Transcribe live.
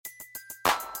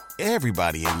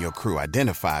Everybody in your crew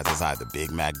identifies as either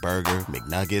Big Mac Burger,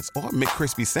 McNuggets, or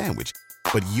McCrispy Sandwich.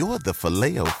 But you're the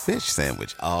Filet-O-Fish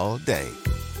Sandwich all day.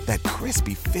 That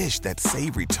crispy fish, that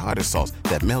savory tartar sauce,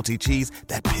 that melty cheese,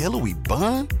 that pillowy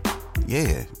bun.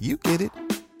 Yeah, you get it.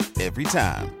 Every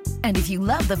time. And if you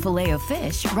love the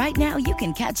Filet-O-Fish, right now you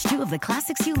can catch two of the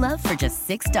classics you love for just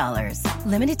 $6.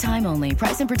 Limited time only.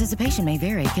 Price and participation may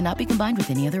vary. Cannot be combined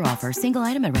with any other offer. Single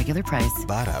item at regular price.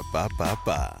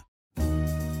 Ba-da-ba-ba-ba.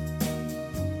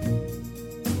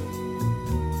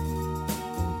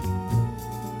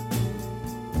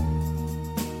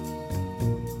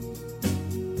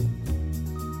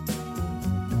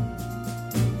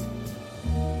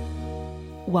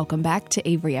 Welcome back to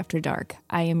Avery After Dark.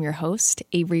 I am your host,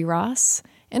 Avery Ross,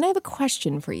 and I have a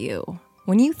question for you.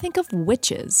 When you think of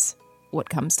witches, what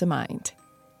comes to mind?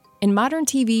 In modern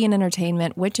TV and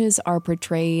entertainment, witches are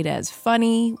portrayed as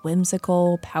funny,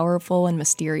 whimsical, powerful, and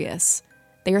mysterious.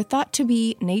 They are thought to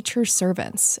be nature's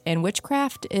servants, and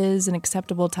witchcraft is an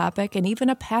acceptable topic and even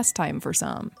a pastime for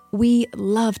some. We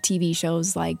love TV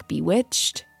shows like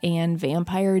Bewitched and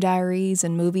Vampire Diaries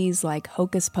and movies like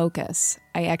Hocus Pocus.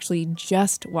 I actually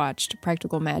just watched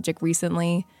Practical Magic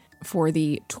recently for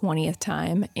the 20th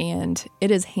time, and it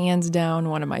is hands down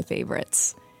one of my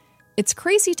favorites. It's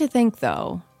crazy to think,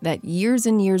 though, that years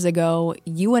and years ago,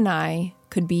 you and I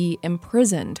could be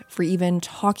imprisoned for even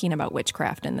talking about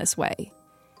witchcraft in this way.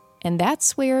 And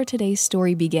that's where today's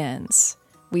story begins.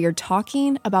 We are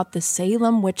talking about the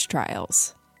Salem witch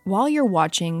trials. While you're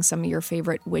watching some of your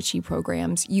favorite witchy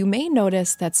programs, you may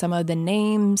notice that some of the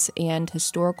names and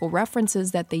historical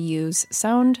references that they use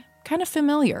sound kind of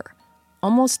familiar.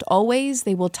 Almost always,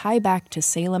 they will tie back to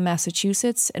Salem,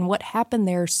 Massachusetts, and what happened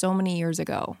there so many years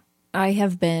ago. I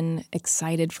have been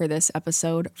excited for this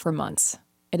episode for months.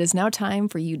 It is now time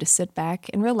for you to sit back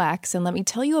and relax, and let me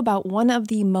tell you about one of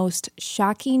the most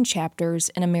shocking chapters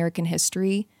in American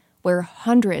history, where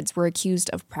hundreds were accused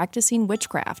of practicing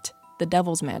witchcraft. The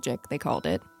devil's magic, they called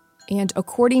it. And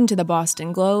according to the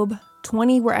Boston Globe,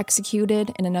 20 were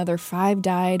executed and another 5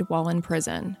 died while in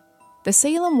prison. The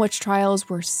Salem witch trials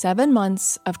were 7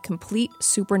 months of complete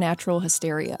supernatural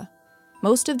hysteria.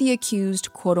 Most of the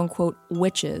accused quote-unquote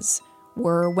witches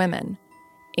were women.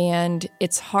 And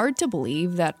it's hard to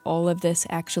believe that all of this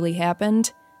actually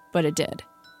happened, but it did.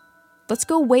 Let's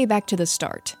go way back to the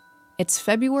start. It's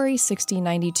February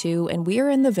 1692, and we are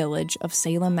in the village of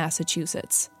Salem,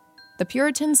 Massachusetts. The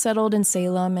Puritans settled in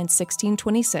Salem in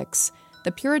 1626.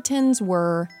 The Puritans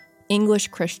were English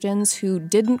Christians who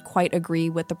didn't quite agree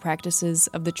with the practices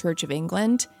of the Church of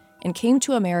England and came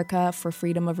to America for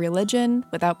freedom of religion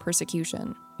without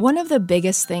persecution. One of the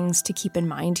biggest things to keep in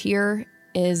mind here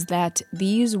is that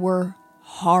these were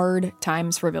hard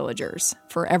times for villagers,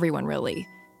 for everyone really.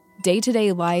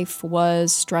 Day-to-day life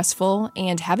was stressful,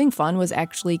 and having fun was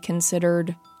actually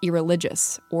considered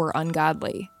irreligious or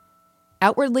ungodly.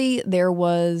 Outwardly, there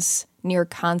was near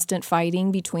constant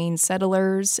fighting between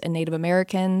settlers and Native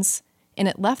Americans, and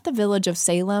it left the village of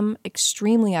Salem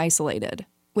extremely isolated.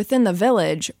 Within the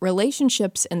village,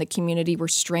 relationships in the community were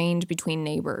strained between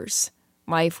neighbors.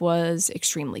 Life was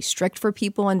extremely strict for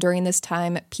people, and during this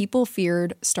time, people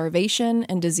feared starvation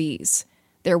and disease.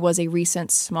 There was a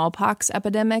recent smallpox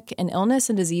epidemic, and illness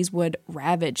and disease would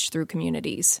ravage through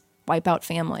communities, wipe out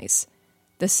families.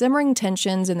 The simmering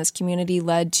tensions in this community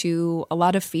led to a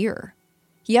lot of fear.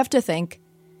 You have to think,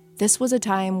 this was a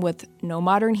time with no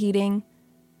modern heating,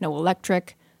 no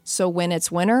electric, so when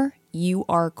it's winter, you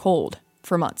are cold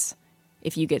for months.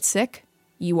 If you get sick,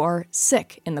 you are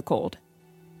sick in the cold.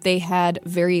 They had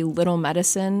very little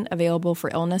medicine available for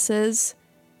illnesses.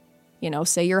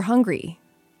 Say you're hungry.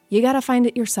 You gotta find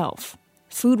it yourself.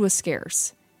 Food was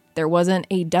scarce. There wasn't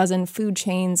a dozen food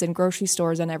chains and grocery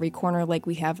stores on every corner like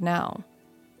we have now.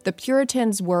 The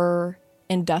Puritans were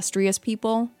industrious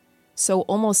people, so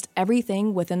almost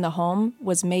everything within the home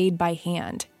was made by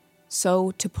hand. So,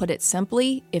 to put it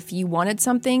simply, if you wanted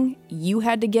something, you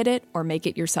had to get it or make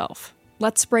it yourself.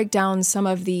 Let's break down some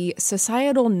of the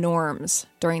societal norms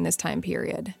during this time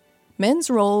period. Men's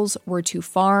roles were to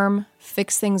farm,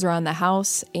 fix things around the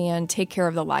house, and take care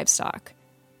of the livestock.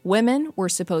 Women were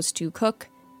supposed to cook,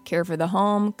 care for the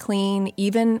home, clean,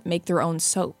 even make their own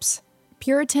soaps.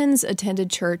 Puritans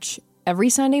attended church every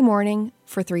Sunday morning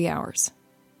for 3 hours.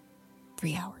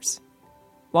 3 hours.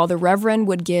 While the reverend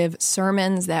would give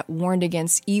sermons that warned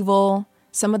against evil,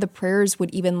 some of the prayers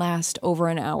would even last over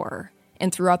an hour.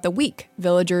 And throughout the week,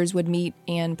 villagers would meet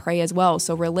and pray as well,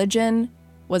 so religion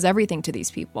was everything to these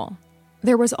people.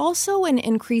 There was also an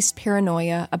increased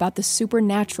paranoia about the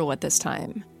supernatural at this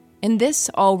time, and this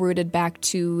all rooted back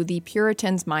to the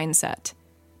Puritans' mindset.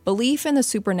 Belief in the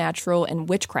supernatural and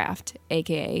witchcraft,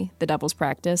 aka the devil's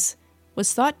practice,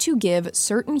 was thought to give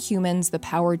certain humans the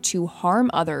power to harm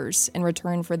others in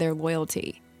return for their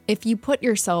loyalty. If you put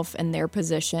yourself in their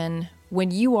position,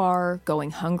 when you are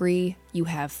going hungry, you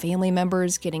have family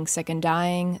members getting sick and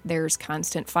dying, there's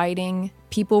constant fighting,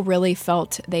 people really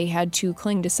felt they had to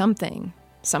cling to something,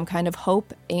 some kind of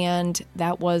hope, and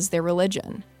that was their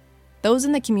religion. Those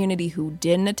in the community who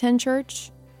didn't attend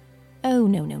church, oh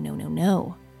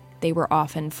no. They were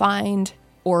often fined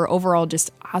or overall just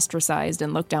ostracized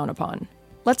and looked down upon.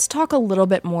 Let's talk a little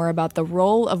bit more about the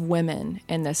role of women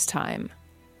in this time.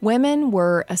 Women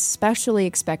were especially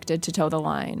expected to toe the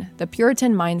line. The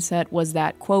Puritan mindset was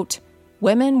that, quote,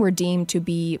 women were deemed to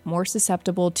be more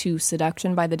susceptible to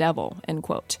seduction by the devil, end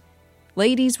quote.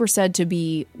 Ladies were said to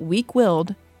be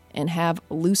weak-willed and have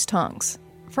loose tongues.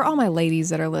 For all my ladies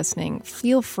that are listening,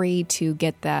 feel free to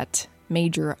get that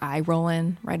major eye roll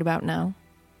in right about now.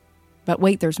 But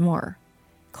wait, there's more.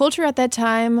 Culture at that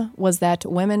time was that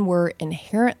women were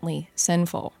inherently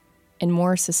sinful and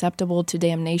more susceptible to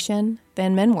damnation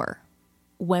than men were.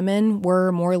 Women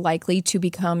were more likely to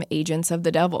become agents of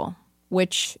the devil,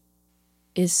 which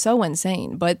is so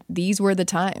insane, but these were the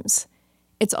times.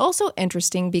 It's also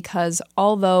interesting because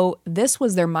although this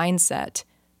was their mindset,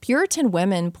 Puritan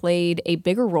women played a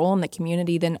bigger role in the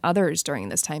community than others during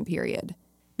this time period.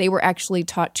 They were actually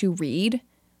taught to read,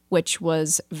 which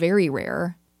was very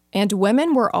rare, and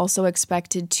women were also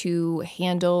expected to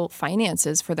handle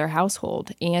finances for their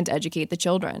household and educate the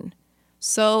children.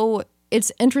 So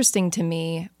it's interesting to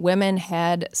me, women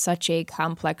had such a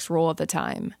complex role at the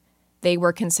time. They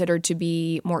were considered to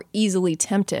be more easily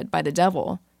tempted by the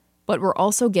devil, but were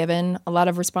also given a lot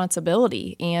of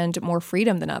responsibility and more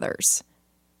freedom than others.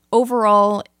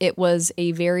 Overall, it was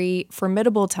a very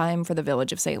formidable time for the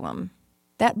village of Salem.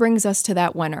 That brings us to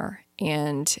that winter,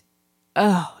 and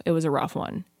it was a rough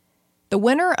one. The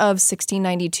winter of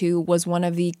 1692 was one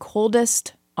of the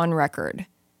coldest on record.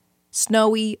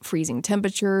 Snowy, freezing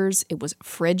temperatures, it was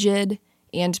frigid,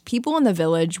 and people in the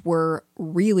village were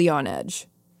really on edge.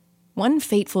 One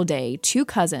fateful day, two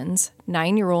cousins,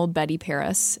 9-year-old Betty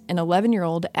Paris and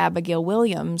 11-year-old Abigail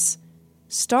Williams,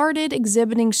 started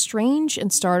exhibiting strange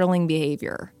and startling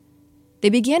behavior. They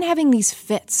began having these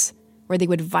fits where they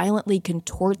would violently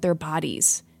contort their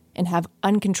bodies and have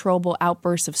uncontrollable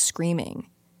outbursts of screaming,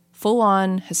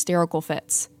 full-on hysterical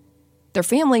fits. Their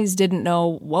families didn't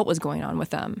know what was going on with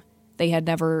them. They had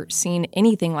never seen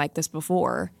anything like this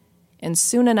before, and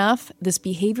soon enough, this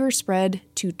behavior spread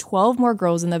to 12 more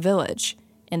girls in the village,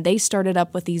 and they started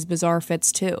up with these bizarre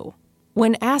fits too.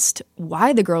 When asked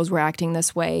why the girls were acting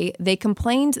this way, they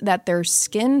complained that their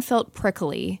skin felt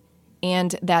prickly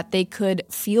and that they could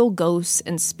feel ghosts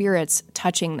and spirits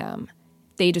touching them.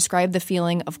 They described the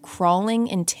feeling of crawling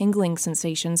and tingling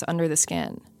sensations under the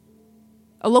skin.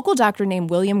 A local doctor named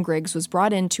William Griggs was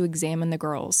brought in to examine the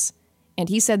girls, and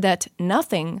he said that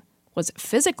nothing was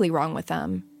physically wrong with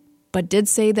them, but did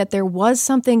say that there was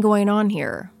something going on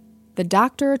here. The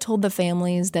doctor told the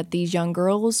families that these young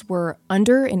girls were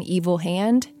under an evil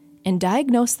hand and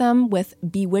diagnosed them with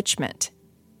bewitchment.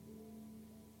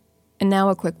 And now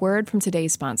a quick word from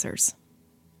today's sponsors.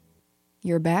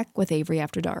 You're back with Avery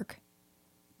After Dark.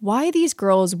 Why these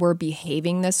girls were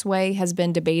behaving this way has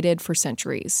been debated for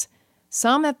centuries.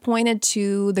 Some have pointed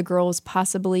to the girls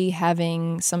possibly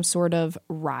having some sort of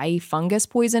rye fungus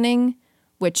poisoning,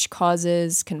 which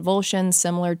causes convulsions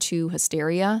similar to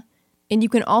hysteria. And you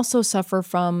can also suffer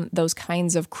from those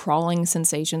kinds of crawling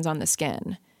sensations on the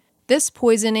skin. This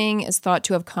poisoning is thought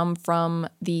to have come from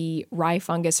the rye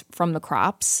fungus from the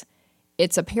crops.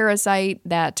 It's a parasite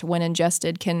that, when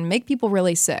ingested, can make people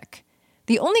really sick.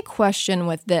 The only question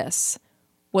with this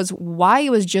was why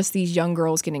it was just these young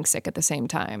girls getting sick at the same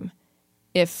time.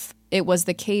 If it was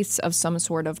the case of some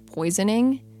sort of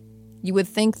poisoning, you would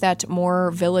think that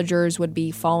more villagers would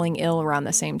be falling ill around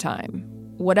the same time.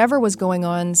 Whatever was going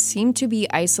on seemed to be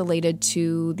isolated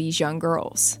to these young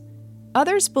girls.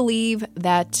 Others believe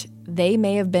that they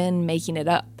may have been making it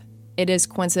up. It is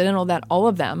coincidental that all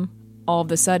of them, all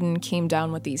of a sudden, came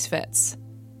down with these fits.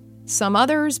 Some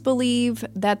others believe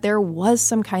that there was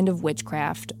some kind of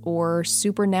witchcraft or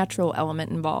supernatural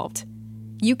element involved.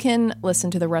 You can listen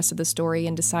to the rest of the story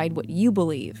and decide what you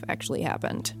believe actually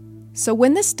happened. So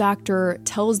when this doctor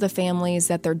tells the families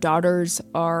that their daughters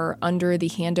are under the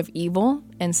hand of evil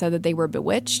and said that they were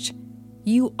bewitched,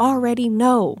 you already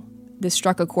know this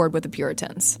struck a chord with the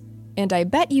Puritans. And I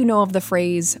bet you know of the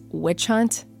phrase witch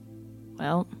hunt.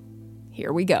 Well,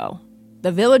 here we go.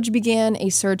 The village began a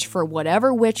search for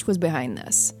whatever witch was behind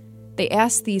this. They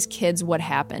asked these kids what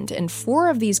happened, and 4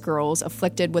 of these girls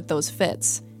afflicted with those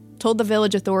fits told the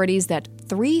village authorities that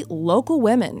 3 local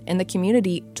women in the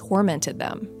community tormented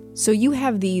them. So you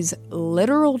have these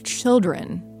literal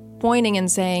children pointing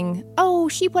and saying, "Oh,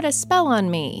 she put a spell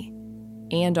on me."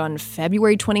 And on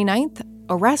February 29th,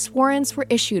 arrest warrants were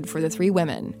issued for the 3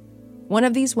 women. One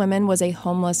of these women was a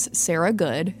homeless Sarah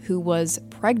Good, who was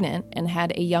pregnant and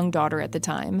had a young daughter at the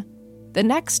time. The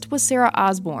next was Sarah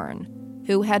Osborne,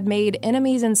 who had made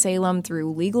enemies in Salem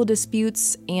through legal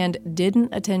disputes and didn't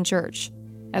attend church.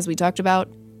 As we talked about,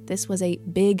 this was a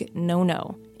big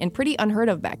no-no and pretty unheard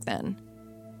of back then.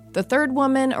 The third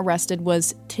woman arrested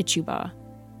was Tituba.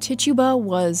 Tituba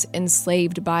was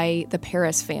enslaved by the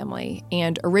Paris family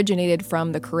and originated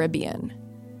from the Caribbean.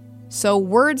 So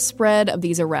word spread of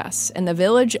these arrests, and the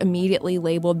village immediately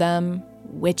labeled them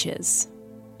witches.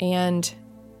 And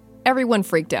everyone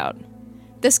freaked out.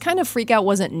 This kind of freakout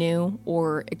wasn't new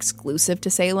or exclusive to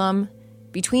Salem.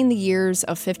 Between the years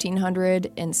of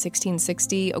 1500 and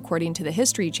 1660, according to the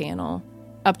History Channel,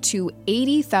 up to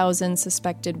 80,000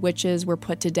 suspected witches were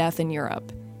put to death in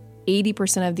Europe.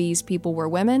 80% of these people were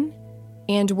women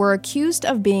and were accused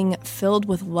of being filled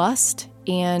with lust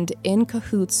and in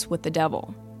cahoots with the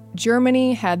devil.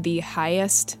 Germany had the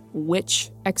highest witch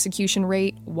execution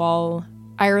rate, while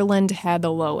Ireland had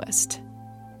the lowest.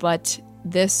 But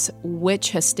this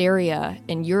witch hysteria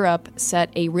in Europe set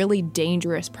a really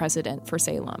dangerous precedent for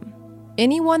Salem.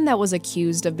 Anyone that was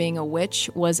accused of being a witch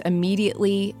was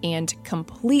immediately and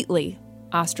completely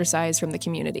ostracized from the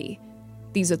community.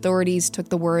 These authorities took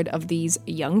the word of these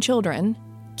young children,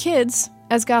 kids,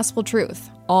 as gospel truth.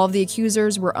 All of the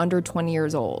accusers were under 20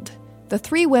 years old. The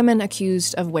 3 women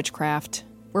accused of witchcraft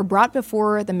were brought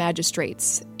before the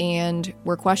magistrates and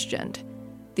were questioned.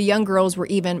 The young girls were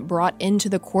even brought into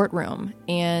the courtroom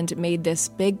and made this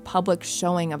big public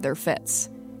showing of their fits.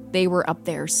 They were up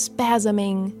there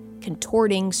spasming,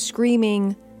 contorting,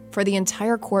 screaming for the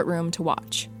entire courtroom to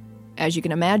watch. As you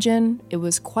can imagine, it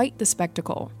was quite the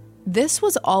spectacle. This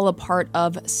was all a part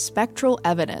of spectral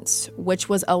evidence, which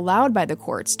was allowed by the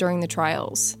courts during the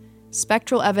trials.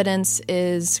 Spectral evidence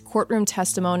is courtroom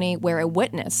testimony where a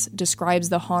witness describes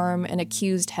the harm an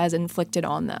accused has inflicted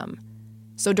on them.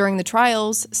 So during the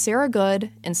trials, Sarah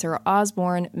Good and Sarah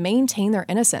Osborne maintain their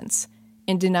innocence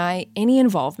and deny any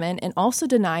involvement, and also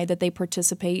deny that they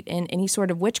participate in any sort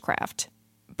of witchcraft.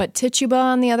 But Tituba,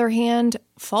 on the other hand,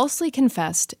 falsely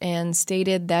confessed and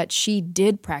stated that she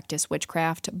did practice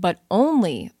witchcraft, but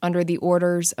only under the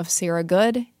orders of Sarah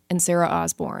Good and Sarah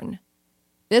Osborne.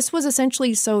 This was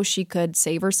essentially so she could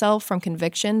save herself from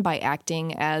conviction by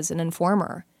acting as an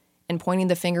informer and pointing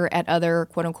the finger at other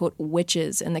quote-unquote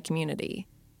witches in the community.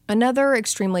 Another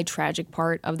extremely tragic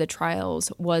part of the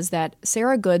trials was that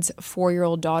Sarah Good's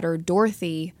 4-year-old daughter,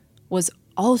 Dorothy, was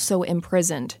also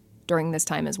imprisoned during this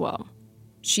time as well.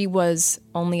 She was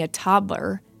only a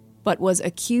toddler, but was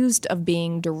accused of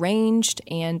being deranged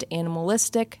and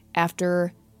animalistic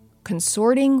after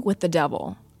consorting with the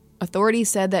devil. Authorities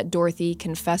said that Dorothy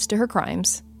confessed to her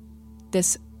crimes,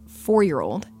 this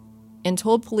 4-year-old, and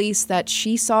told police that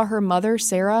she saw her mother,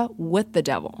 Sarah, with the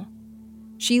devil.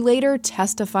 She later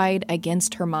testified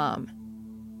against her mom.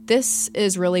 This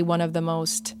is really one of the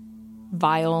most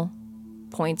vile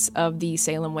points of the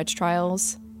Salem witch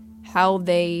trials. How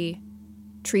they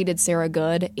treated Sarah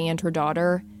Good and her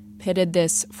daughter, pitted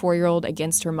this 4-year-old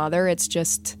against her mother. It's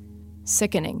just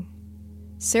sickening.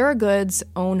 Sarah Good's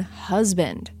own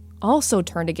husband also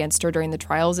turned against her during the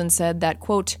trials and said that,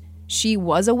 quote, she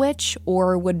was a witch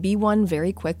or would be one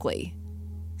very quickly.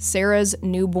 Sarah's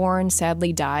newborn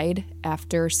sadly died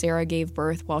after Sarah gave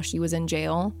birth while she was in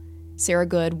jail. Sarah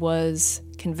Good was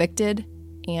convicted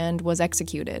and was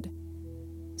executed.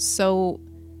 So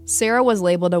Sarah was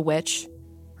labeled a witch.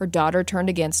 Her daughter turned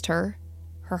against her.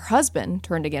 Her husband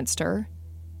turned against her.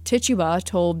 Tituba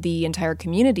told the entire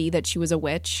community that she was a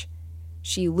witch.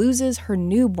 She loses her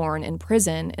newborn in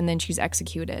prison, and then she's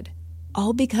executed.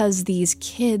 All because these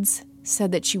kids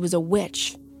said that she was a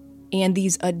witch, and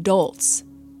these adults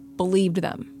believed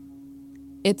them.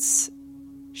 It's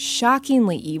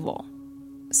shockingly evil.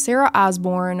 Sarah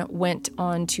Osborne went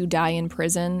on to die in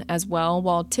prison as well,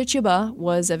 while Tituba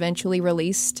was eventually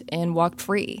released and walked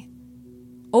free.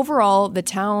 Overall, the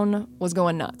town was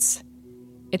going nuts.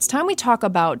 It's time we talk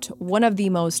about one of the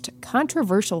most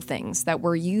controversial things that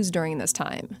were used during this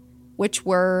time, which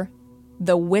were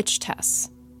the witch tests.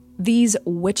 These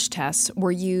witch tests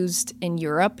were used in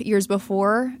Europe years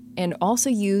before and also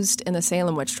used in the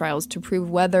Salem witch trials to prove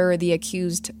whether the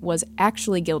accused was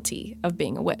actually guilty of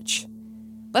being a witch.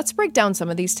 Let's break down some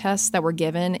of these tests that were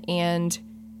given, and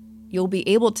you'll be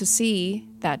able to see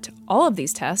that all of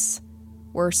these tests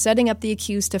were setting up the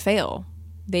accused to fail.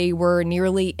 They were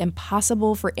nearly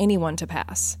impossible for anyone to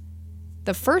pass.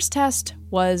 The first test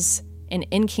was an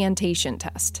incantation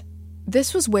test.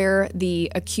 This was where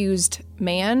the accused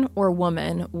man or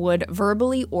woman would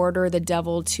verbally order the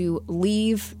devil to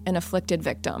leave an afflicted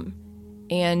victim.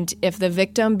 And if the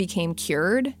victim became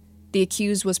cured, the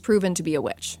accused was proven to be a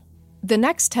witch. The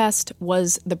next test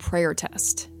was the prayer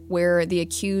test, where the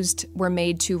accused were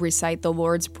made to recite the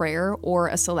Lord's Prayer or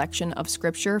a selection of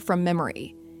scripture from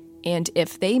memory. And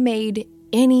if they made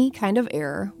any kind of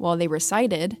error while they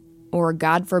recited, or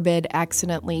God forbid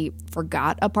accidentally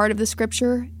forgot a part of the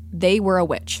scripture, they were a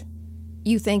witch.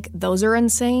 You think those are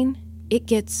insane? It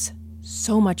gets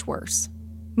so much worse.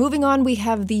 Moving on, we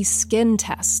have the skin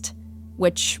test,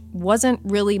 which wasn't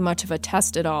really much of a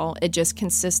test at all. It just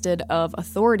consisted of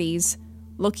authorities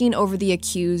looking over the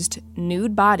accused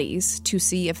nude bodies to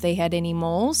see if they had any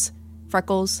moles,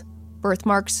 freckles,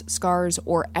 birthmarks, scars,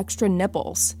 or extra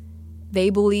nipples. They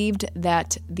believed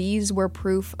that these were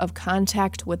proof of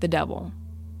contact with the devil.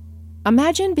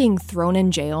 Imagine being thrown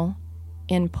in jail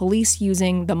and police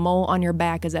using the mole on your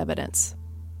back as evidence,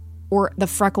 or the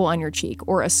freckle on your cheek,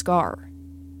 or a scar.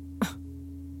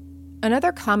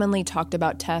 Another commonly talked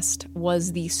about test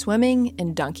was the swimming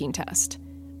and dunking test.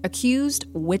 Accused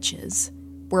witches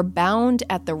were bound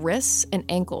at the wrists and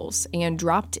ankles and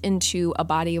dropped into a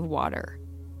body of water.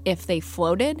 If they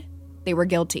floated, they were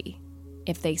guilty.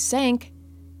 If they sank,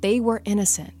 they were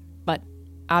innocent, but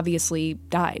obviously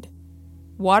died.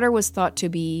 Water was thought to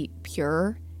be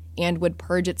pure and would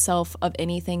purge itself of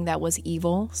anything that was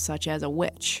evil, such as a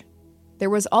witch. There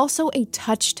was also a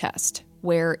touch test,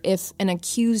 where if an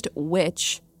accused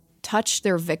witch touched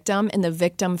their victim and the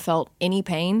victim felt any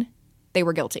pain, they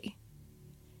were guilty.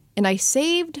 And I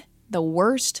saved the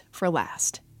worst for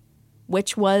last,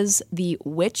 which was the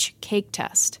witch cake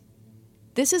test.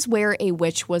 This is where a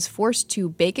witch was forced to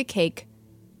bake a cake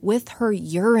with her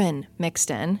urine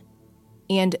mixed in,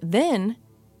 and then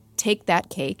take that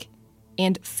cake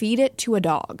and feed it to a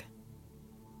dog.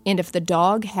 And if the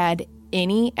dog had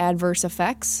any adverse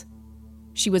effects,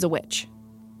 she was a witch.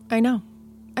 I know,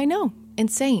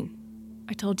 insane.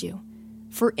 I told you.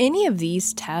 For any of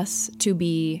these tests to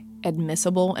be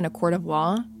admissible in a court of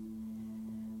law,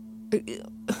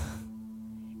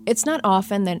 it's not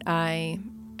often that I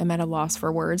am at a loss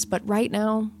for words, but right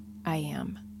now, I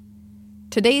am.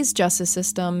 Today's justice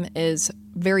system is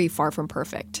very far from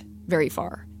perfect, very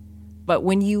far. But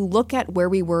when you look at where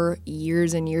we were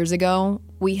years and years ago,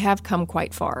 we have come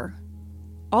quite far.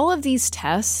 All of these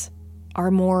tests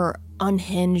are more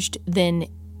unhinged than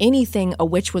anything a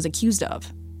witch was accused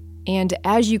of. And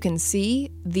as you can see,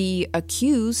 the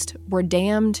accused were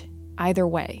damned either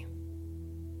way.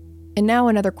 And now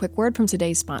another quick word from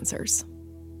today's sponsors.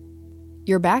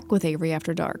 You're back with Avery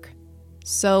After Dark.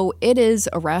 So it is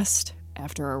arrest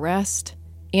after arrest,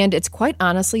 and it's quite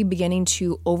honestly beginning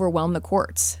to overwhelm the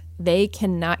courts. They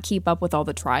cannot keep up with all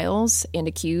the trials and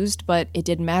accused, but it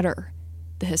didn't matter.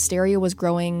 The hysteria was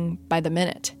growing by the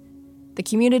minute. The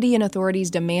community and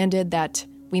authorities demanded that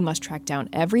we must track down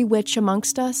every witch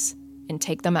amongst us and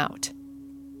take them out.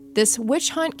 This witch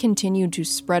hunt continued to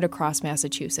spread across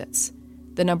Massachusetts,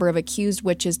 the number of accused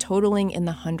witches totaling in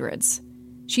the hundreds.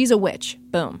 She's a witch,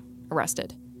 boom,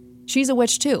 arrested. She's a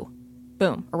witch too,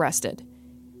 boom, arrested.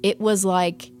 It was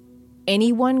like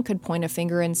anyone could point a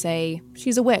finger and say,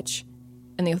 she's a witch.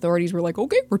 And the authorities were like,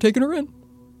 okay, we're taking her in.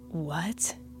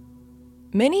 What?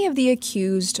 Many of the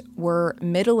accused were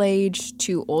middle-aged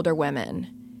to older women.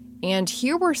 And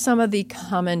here were some of the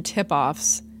common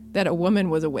tip-offs that a woman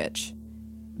was a witch.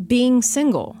 Being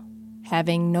single,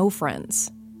 having no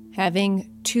friends, having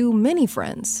too many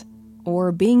friends,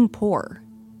 or being poor.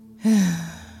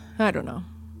 I don't know.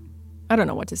 I don't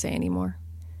know what to say anymore.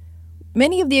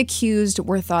 Many of the accused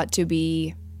were thought to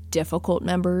be difficult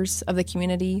members of the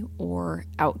community or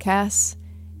outcasts.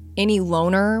 Any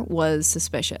loner was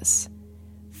suspicious.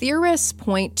 Theorists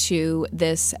point to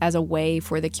this as a way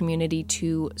for the community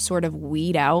to sort of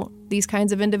weed out these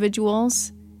kinds of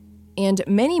individuals. And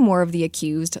many more of the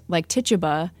accused, like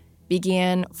Tituba,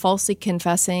 began falsely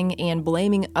confessing and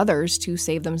blaming others to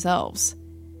save themselves.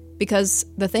 Because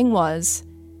the thing was,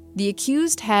 the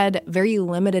accused had very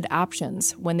limited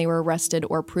options when they were arrested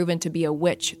or proven to be a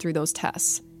witch through those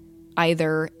tests.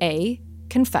 Either A,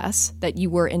 confess that you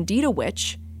were indeed a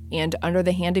witch and under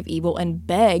the hand of evil and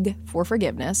beg for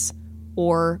forgiveness,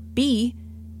 or B,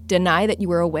 deny that you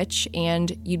were a witch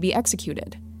and you'd be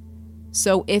executed.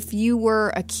 So if you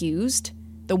were accused,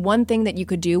 the one thing that you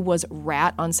could do was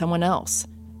rat on someone else,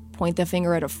 point the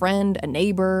finger at a friend, a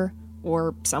neighbor,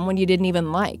 or someone you didn't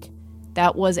even like.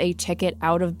 That was a ticket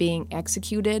out of being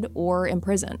executed or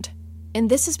imprisoned. And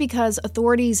this is because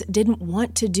authorities didn't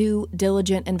want to do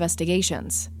diligent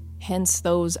investigations, hence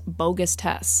those bogus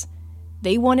tests.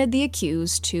 They wanted the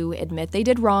accused to admit they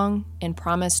did wrong and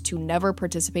promise to never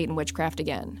participate in witchcraft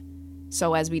again.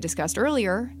 So as we discussed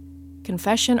earlier,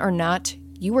 confession or not,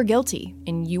 you were guilty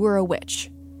and you were a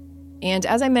witch. And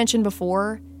as I mentioned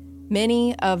before,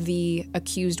 many of the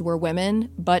accused were women,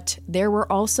 but there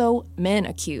were also men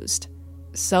accused.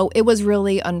 So it was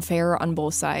really unfair on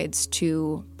both sides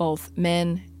to both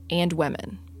men and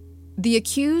women. The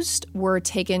accused were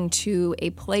taken to a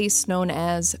place known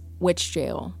as Witch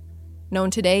Jail,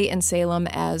 known today in Salem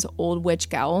as Old Witch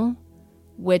Gaol,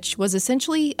 which was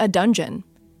essentially a dungeon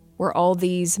where all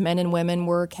these men and women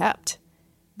were kept.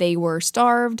 They were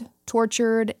starved,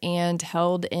 tortured, and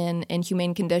held in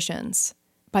inhumane conditions.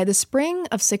 By the spring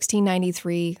of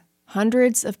 1693,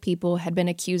 hundreds of people had been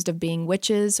accused of being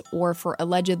witches or for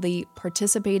allegedly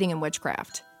participating in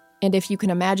witchcraft. And if you can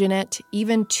imagine it,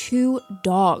 even 2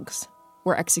 dogs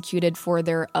were executed for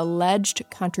their alleged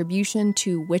contribution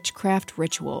to witchcraft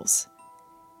rituals.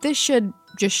 This should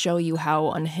just show you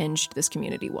how unhinged this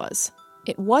community was.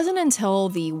 It wasn't until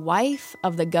the wife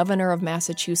of the governor of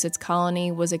Massachusetts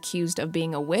colony was accused of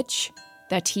being a witch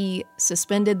that he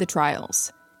suspended the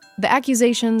trials. The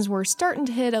accusations were starting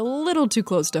to hit a little too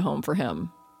close to home for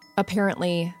him.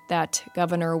 Apparently, that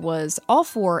governor was all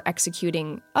for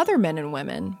executing other men and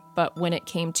women, but when it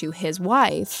came to his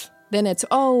wife, then it's,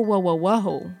 oh,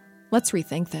 whoa, let's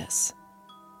rethink this.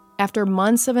 After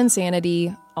months of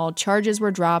insanity, all charges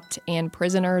were dropped and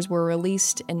prisoners were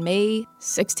released in May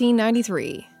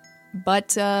 1693.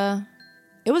 But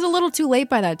it was a little too late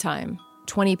by that time.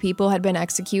 20 people had been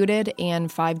executed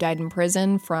and 5 died in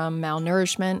prison from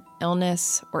malnourishment,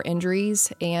 illness, or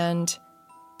injuries, and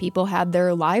people had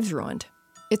their lives ruined.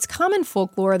 It's common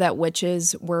folklore that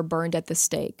witches were burned at the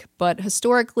stake, but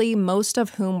historically, most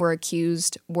of whom were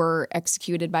accused were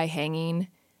executed by hanging,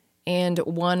 and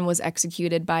one was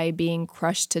executed by being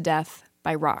crushed to death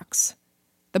by rocks.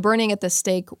 The burning at the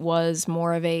stake was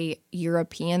more of a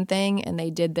European thing, and they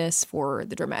did this for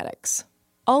the dramatics.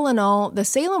 All in all, the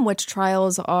Salem witch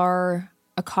trials are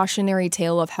a cautionary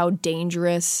tale of how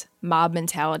dangerous mob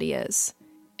mentality is,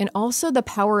 and also the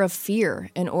power of fear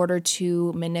in order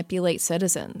to manipulate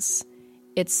citizens.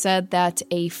 It's said that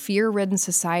a fear-ridden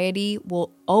society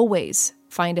will always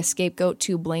find a scapegoat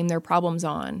to blame their problems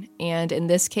on, and in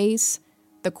this case,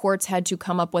 the courts had to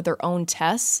come up with their own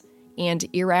tests and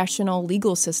irrational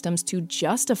legal systems to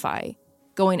justify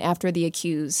going after the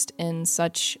accused in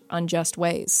such unjust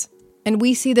ways. And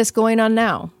we see this going on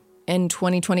now, in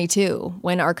 2022.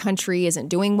 When our country isn't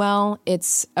doing well,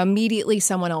 it's immediately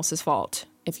someone else's fault.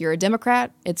 If you're a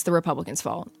Democrat, it's the Republicans'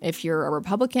 fault. If you're a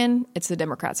Republican, it's the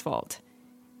Democrats' fault.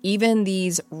 Even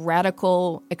these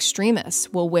radical extremists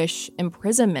will wish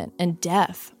imprisonment and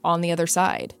death on the other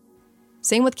side.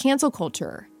 Same with cancel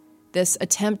culture. This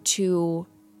attempt to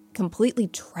completely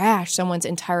trash someone's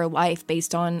entire life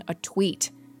based on a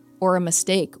tweet or a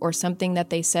mistake or something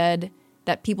that they said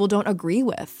that people don't agree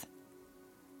with.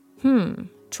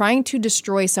 Trying to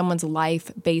destroy someone's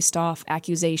life based off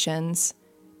accusations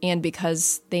and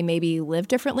because they maybe live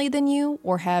differently than you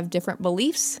or have different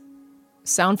beliefs?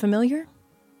 Sound familiar?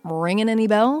 Ringing any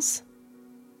bells?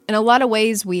 In a lot of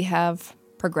ways, we have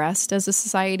progressed as a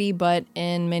society, but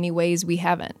in many ways, we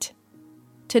haven't.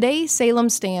 Today, Salem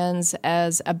stands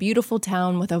as a beautiful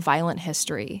town with a violent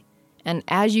history. And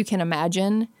as you can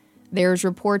imagine, there's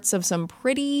reports of some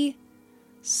pretty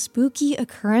spooky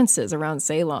occurrences around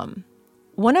Salem.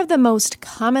 One of the most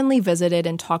commonly visited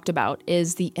and talked about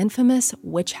is the infamous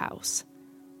Witch House.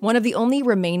 One of the only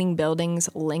remaining buildings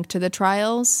linked to the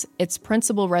trials, its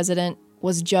principal resident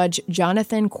was Judge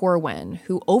Jonathan Corwin,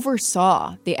 who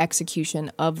oversaw the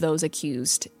execution of those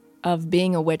accused of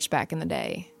being a witch back in the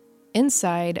day.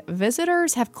 Inside,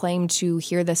 visitors have claimed to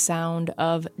hear the sound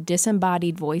of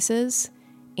disembodied voices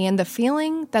and the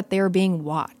feeling that they are being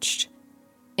watched.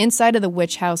 Inside of the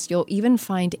witch house, you'll even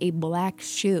find a black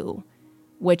shoe,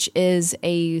 which is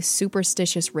a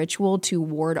superstitious ritual to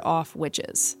ward off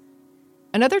witches.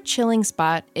 Another chilling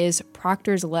spot is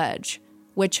Proctor's Ledge,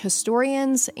 which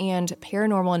historians and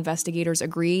paranormal investigators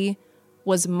agree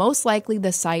was most likely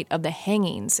the site of the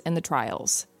hangings in the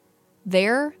trials.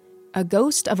 There, a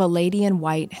ghost of a lady in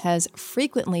white has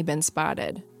frequently been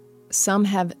spotted. Some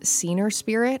have seen her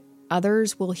spirit,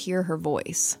 others will hear her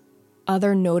voice.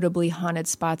 Other notably haunted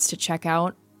spots to check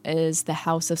out is the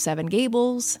House of Seven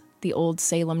Gables, the Old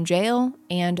Salem Jail,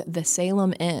 and the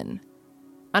Salem Inn.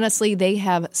 Honestly, they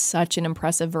have such an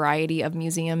impressive variety of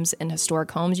museums and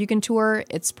historic homes you can tour.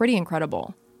 It's pretty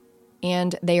incredible.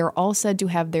 And they are all said to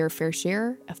have their fair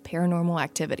share of paranormal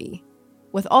activity.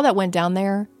 With all that went down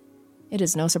there, it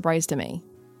is no surprise to me.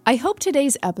 I hope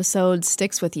today's episode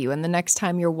sticks with you, and the next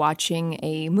time you're watching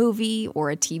a movie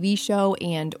or a TV show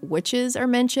and witches are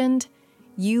mentioned,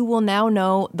 you will now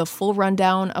know the full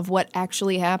rundown of what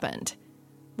actually happened.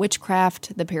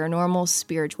 Witchcraft, the paranormal,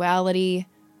 spirituality,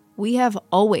 we have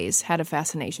always had a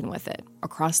fascination with it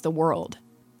across the world.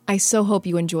 I so hope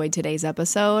you enjoyed today's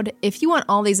episode. If you want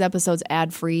all these episodes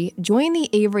ad-free, join the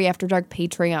Avery After Dark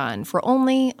Patreon for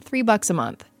only $3 a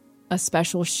month. A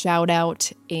special shout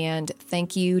out and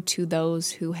thank you to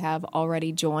those who have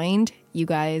already joined. You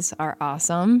guys are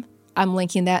awesome. I'm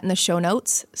linking that in the show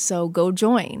notes, so go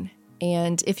join.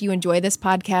 And if you enjoy this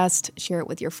podcast, share it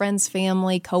with your friends,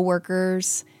 family,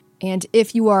 coworkers. And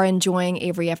if you are enjoying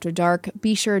Avery After Dark,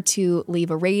 be sure to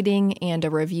leave a rating and a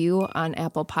review on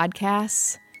Apple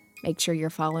Podcasts. Make sure you're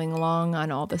following along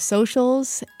on all the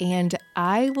socials, and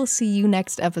I will see you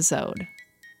next episode.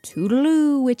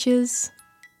 Toodaloo, witches!